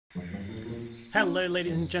Hello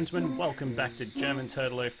ladies and gentlemen, welcome back to German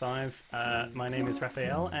Turtle 05. My name is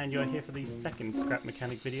Raphael and you're here for the second scrap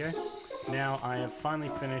mechanic video. Now I have finally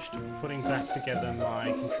finished putting back together my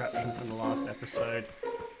contraption from the last episode.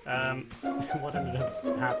 What ended up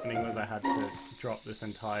happening was I had to drop this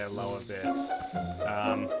entire lower bit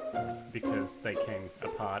because they came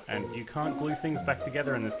apart, and you can't glue things back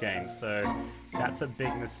together in this game, so that's a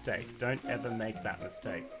big mistake. Don't ever make that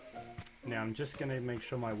mistake. Now I'm just going to make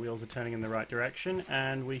sure my wheels are turning in the right direction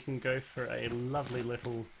and we can go for a lovely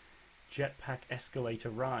little jetpack escalator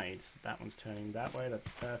ride. So that one's turning that way, that's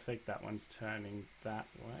perfect. That one's turning that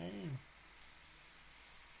way.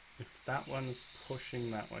 If that one's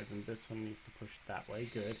pushing that way, then this one needs to push that way,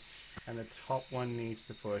 good. And the top one needs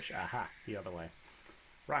to push, aha, the other way.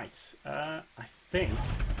 Right, I think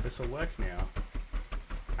this will work now.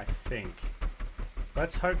 I think.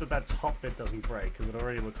 Let's hope that that top bit doesn't break, because it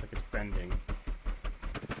already looks like it's bending.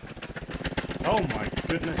 Oh my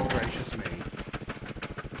goodness gracious me.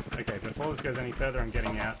 Okay, before this goes any further, I'm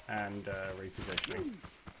getting out and repositioning.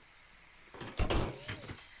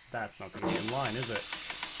 That's not going to be in line, is it?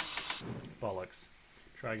 Bollocks.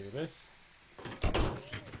 Try to do this.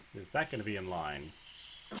 Is that going to be in line?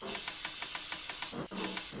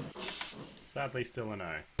 Sadly, still a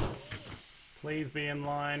no. Please be in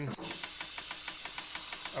line.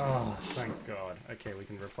 Oh, thank God. Okay, we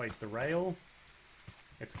can replace the rail.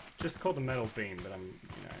 It's just called a metal beam, but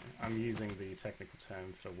I'm using the technical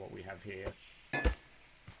term for what we have here.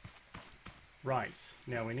 Right,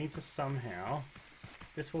 now we need to somehow,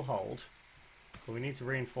 this will hold, but we need to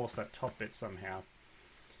reinforce that top bit somehow.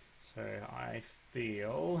 So I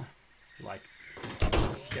feel like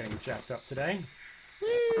getting jacked up today.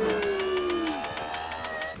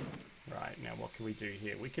 Right, now what can we do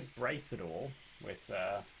here? We could brace it all with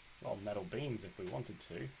well, metal beams if we wanted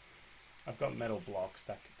to. I've got metal blocks,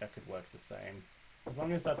 that could work the same. As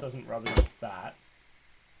long as that doesn't rub against that.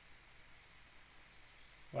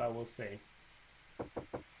 Well, we'll see.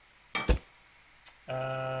 What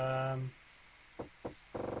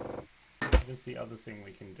is the other thing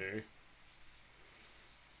we can do?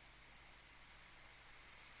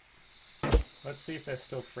 Let's see if they're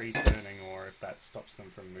still free turning or if that stops them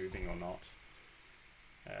from moving or not.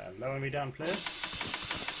 Lower me down, please.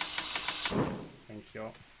 Thank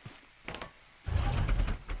you.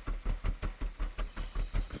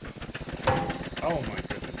 Oh my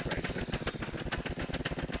goodness gracious.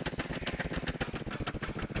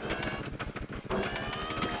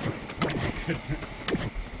 Oh my goodness.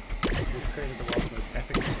 We've created the world's most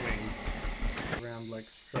epic swing. Around like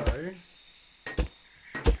so.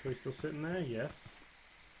 Are we still sitting there? Yes.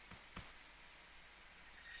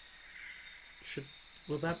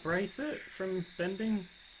 Will that brace it from bending?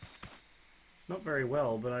 Not very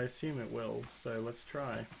well, but I assume it will, so let's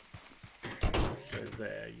try. Go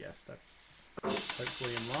there, yes, that's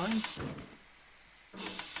hopefully in line.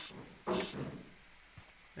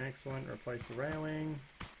 Excellent, replace the railing.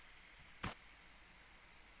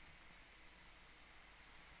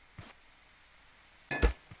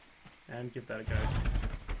 And give that a go.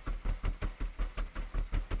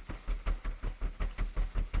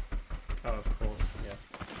 Oh, of course,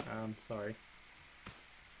 yes. Sorry.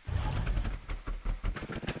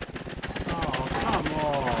 Oh, come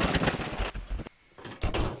on!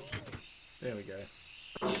 There we go.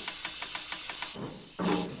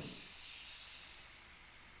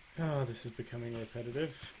 Oh, this is becoming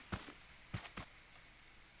repetitive.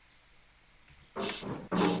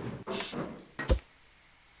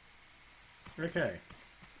 Okay.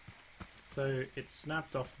 So, it's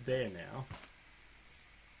snapped off there now.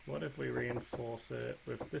 What if we reinforce it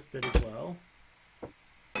with this bit as well?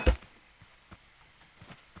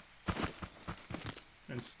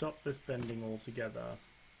 And stop this bending altogether.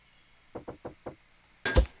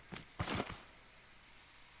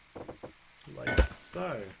 Like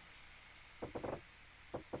so.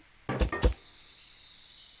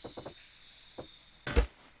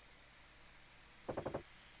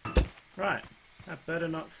 Right, that better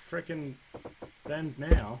not frickin' bend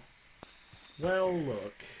now. Well,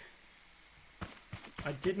 look.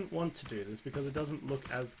 I didn't want to do this because it doesn't look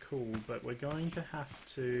as cool, but we're going to have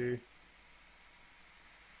to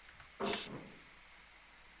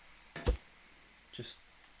just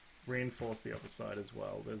reinforce the other side as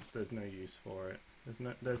well. There's no use for it.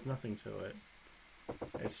 There's nothing to it.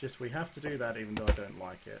 It's just we have to do that even though I don't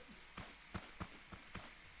like it.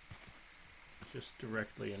 Just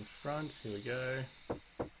directly in front. Here we go.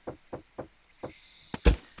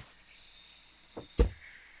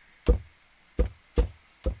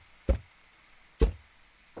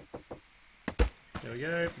 There we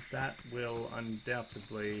go. That will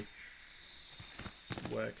undoubtedly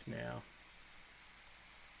work now.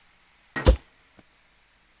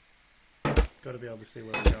 Got to be able to see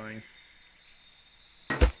where we're going.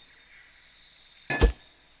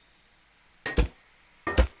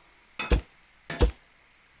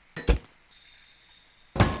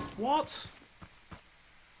 What?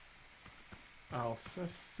 Oh, for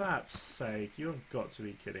fat's sake, you've got to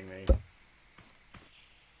be kidding me.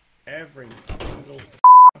 Every single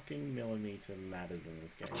fucking millimeter matters in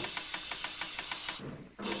this game.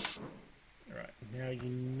 Alright, now you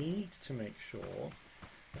need to make sure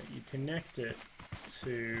that you connect it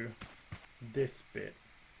to this bit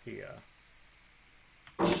here.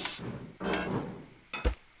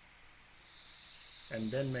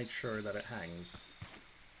 And then make sure that it hangs.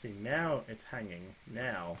 See, now it's hanging.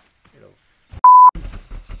 Now it'll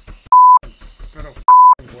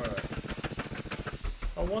work.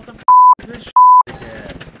 Oh, what the is this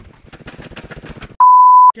again?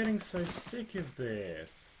 Getting so sick of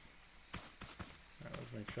this. Right,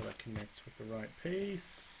 let's make sure that connects with the right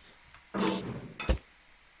piece.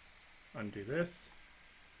 Undo this.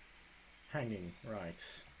 Hanging,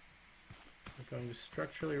 right. I'm going to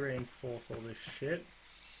structurally reinforce all this shit.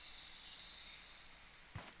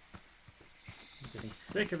 I'm getting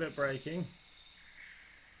sick of it breaking.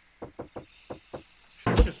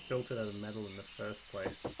 Should have just built it out of metal in the first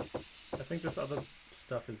place. I think this other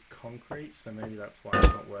stuff is concrete, so maybe that's why it's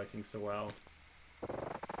not working so well.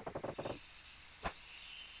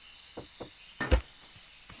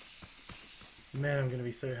 Man, I'm gonna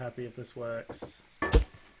be so happy if this works.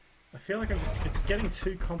 I feel like it's getting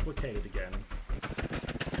too complicated again.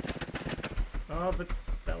 Oh, but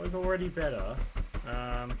that was already better.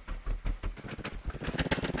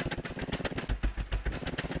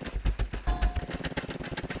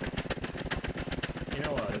 You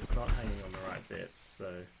know what, it's not hanging on the right bits,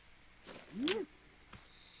 so...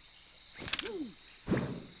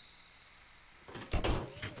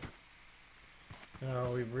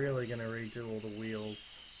 Oh, we're really gonna redo all the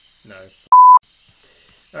wheels? No.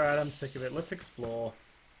 Alright, I'm sick of it. Let's explore.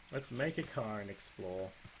 Let's make a car and explore.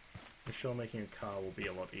 I'm sure making a car will be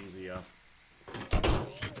a lot easier.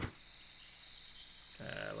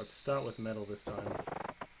 Let's start with metal this time.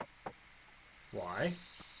 Why?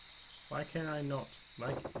 Why can I not?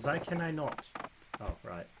 Why can I not? Oh,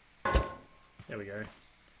 right. There we go.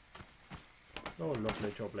 Oh,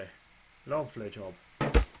 lovely jobly. Lovely job.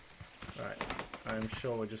 Right. I'm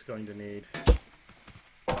sure we're just going to need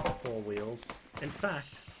 4 wheels. In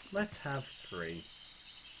fact, let's have 3.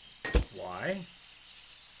 Why?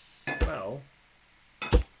 Well,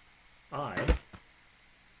 I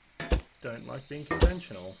don't like being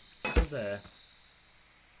conventional. So there.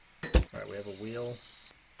 Right, we have a wheel,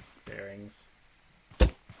 bearings.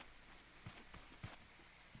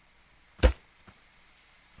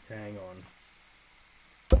 Hang on.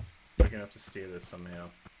 We're gonna have to steer this somehow.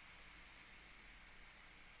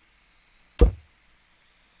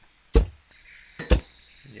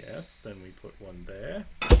 Yes, then we put one there.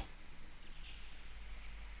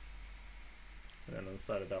 And then on the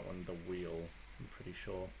side of that one, the wheel, I'm pretty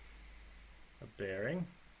sure. A bearing.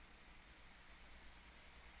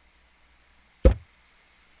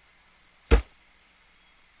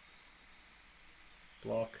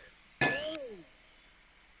 Block.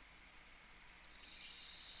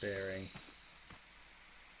 Bearing.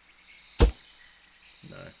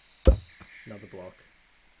 No. Another block.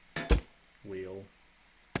 Wheel.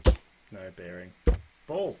 No, bearing.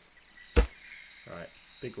 Balls! Right,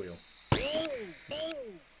 big wheel.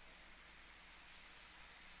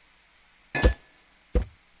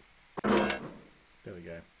 There we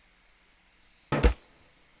go.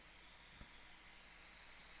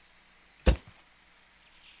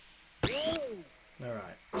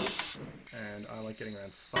 Alright. And I like getting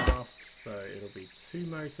around fast, so it'll be 2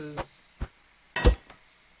 motors.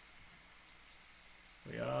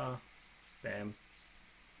 We are. Bam.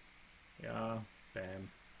 We are. Bam.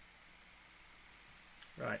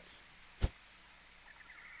 Right.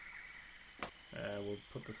 We'll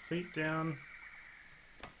put the seat down.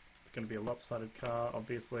 It's going to be a lopsided car,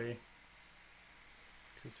 obviously.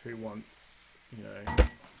 Because who wants, you know,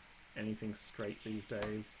 anything straight these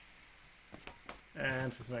days?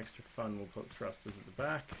 And for some extra fun, we'll put thrusters at the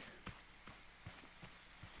back.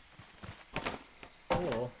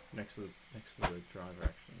 Or next to the driver,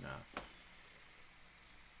 actually. Nah.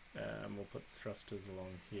 We'll put thrusters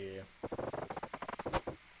along here.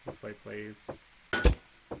 This way, please.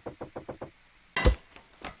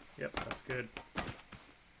 Yep, that's good.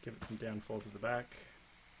 Give it some downforce at the back.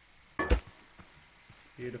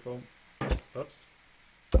 Beautiful. Oops.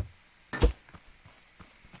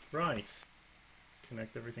 Right.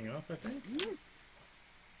 Connect everything up, I think.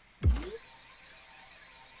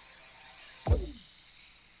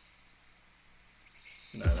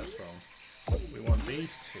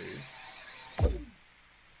 these two. And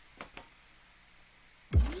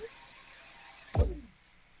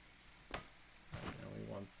now we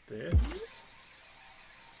want this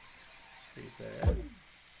to be there.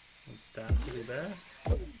 Want that to be there.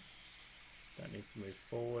 That needs to move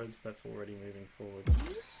forwards. That's already moving forwards.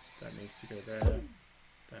 That needs to go there.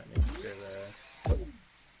 That needs to go there.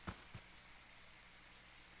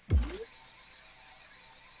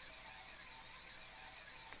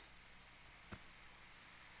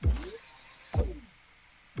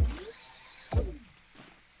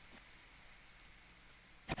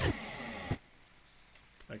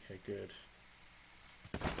 Okay, good.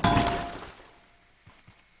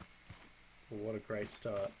 Well, what a great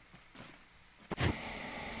start.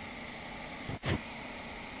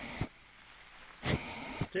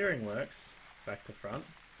 Steering works, back to front.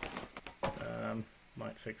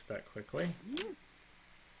 Might fix that quickly.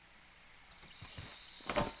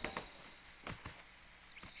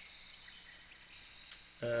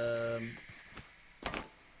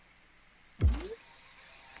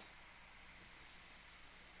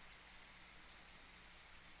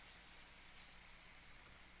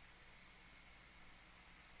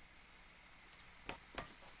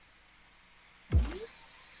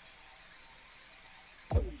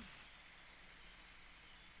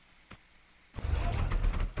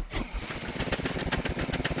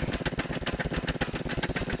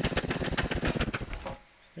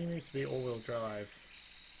 It needs to be all-wheel drive.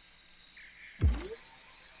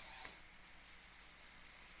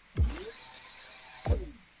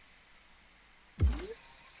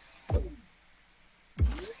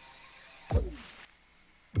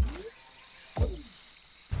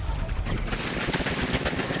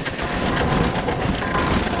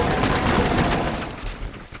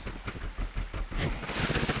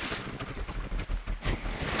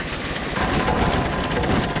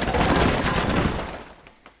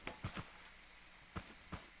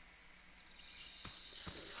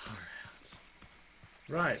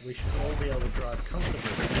 Right, we should all be able to drive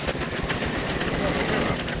comfortably.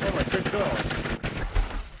 Oh my good god.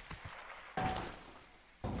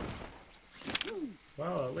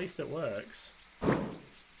 Well, at least it works. Right,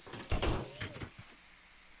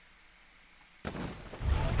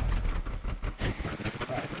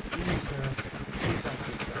 these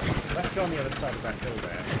let's go on the other side of that hill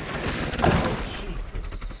there. Oh, Jesus.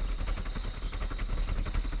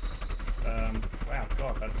 Wow,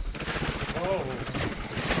 god, that's... Whoa!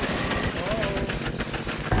 Whoa!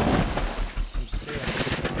 I'm steering.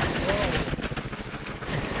 Whoa!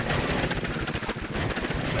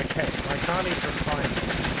 Okay, my car needs refinement.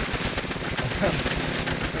 But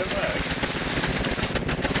it works.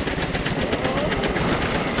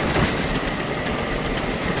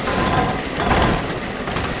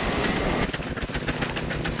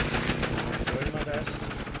 Doing my best.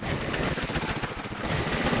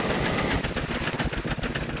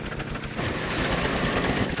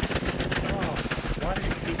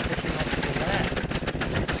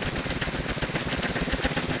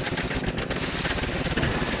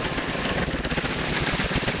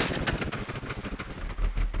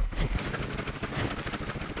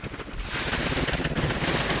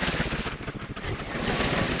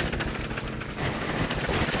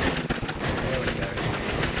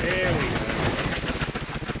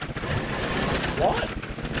 What?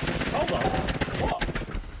 Hold on. What?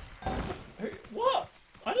 What?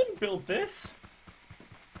 I didn't build this.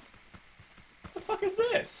 What the fuck is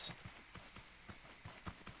this?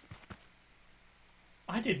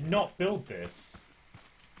 I did not build this.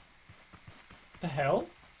 The hell?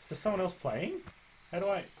 Is there someone else playing? How do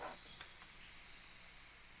I...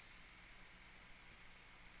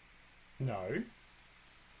 No.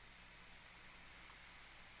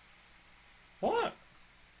 What?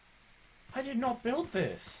 I did not build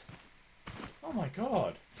this. Oh my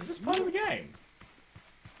god. Is this part of the game?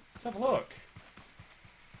 Let's have a look.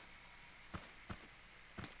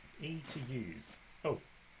 E to use. Oh.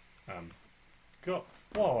 God.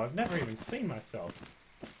 Whoa, I've never even seen myself.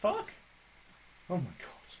 The fuck? Oh my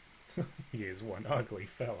god. He is one ugly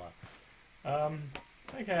fella.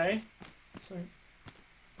 Okay. So,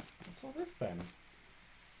 what's all this then?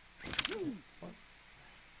 What?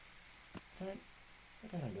 I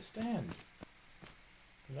don't understand.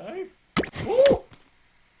 Hello? Ooh!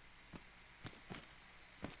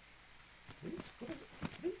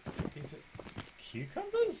 These, is it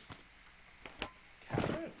cucumbers?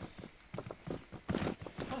 Carrots? What the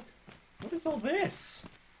fuck? What is all this?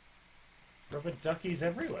 Rubber duckies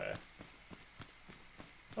everywhere.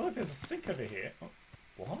 Oh look, there's a sink over here. Oh,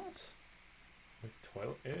 what? With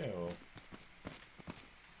toilet? Ew.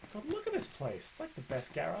 God, look at this place. It's like the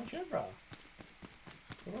best garage ever.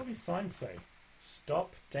 What do all these signs say?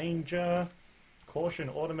 Stop, danger, caution,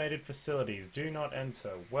 automated facilities, do not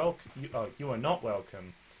enter. You are not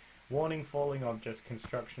welcome. Warning, falling objects,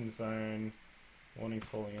 construction zone. Warning,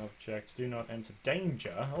 falling objects, do not enter.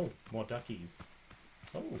 Danger. Oh, more duckies.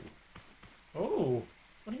 Oh. Oh,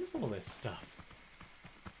 what is all this stuff?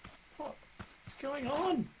 What's going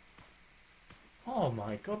on? Oh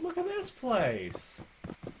my god, look at this place!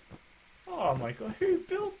 Oh my god, who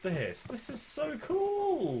built this? This is so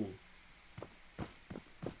cool!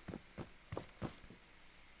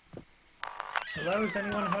 Hello, is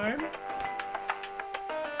anyone home?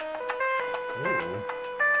 Ooh.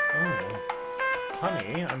 Oh.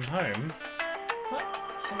 Honey, I'm home. What?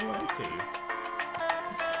 So empty.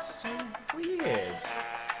 It's so weird.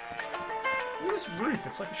 Look at this roof,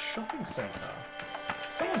 it's like a shopping centre.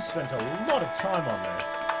 Someone spent a lot of time on this.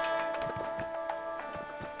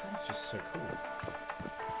 That's just so cool.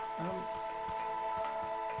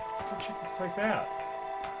 Let's go check this place out.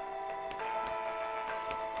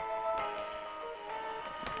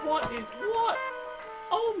 What?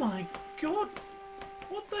 Oh my god!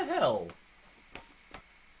 What the hell?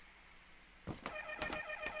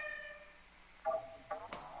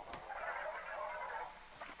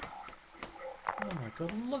 Oh my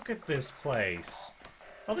god, look at this place!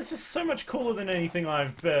 Oh, this is so much cooler than anything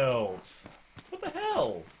I've built! What the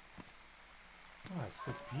hell? Oh, it's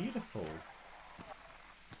so beautiful.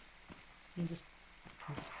 You can just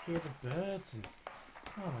hear the birds and...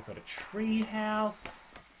 Oh my god, a tree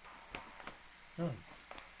house! Oh.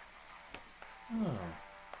 Oh.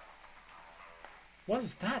 What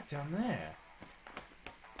is that down there?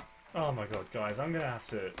 Oh my god, guys, I'm gonna have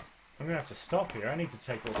to stop here. I need to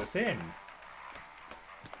take all this in.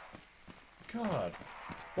 God,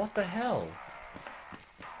 what the hell?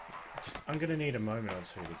 I'm gonna need a moment or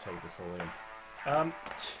two to take this all in.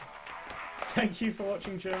 Thank you for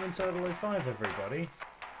watching German Turtle 05, everybody.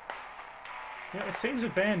 You know, it seems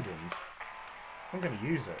abandoned. I'm gonna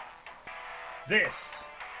use it. This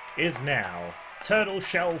is now Turtle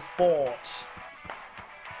Shell Fort.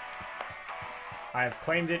 I have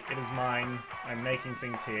claimed it, it is mine. I'm making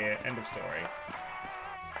things here, end of story.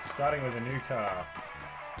 Starting with a new car.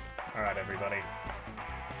 Alright, everybody.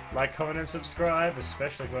 Like, comment, and subscribe,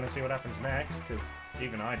 especially if you want to see what happens next, because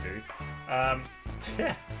even I do.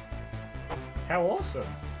 Yeah. How awesome.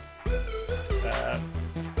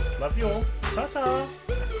 Love you all. Ta-ta!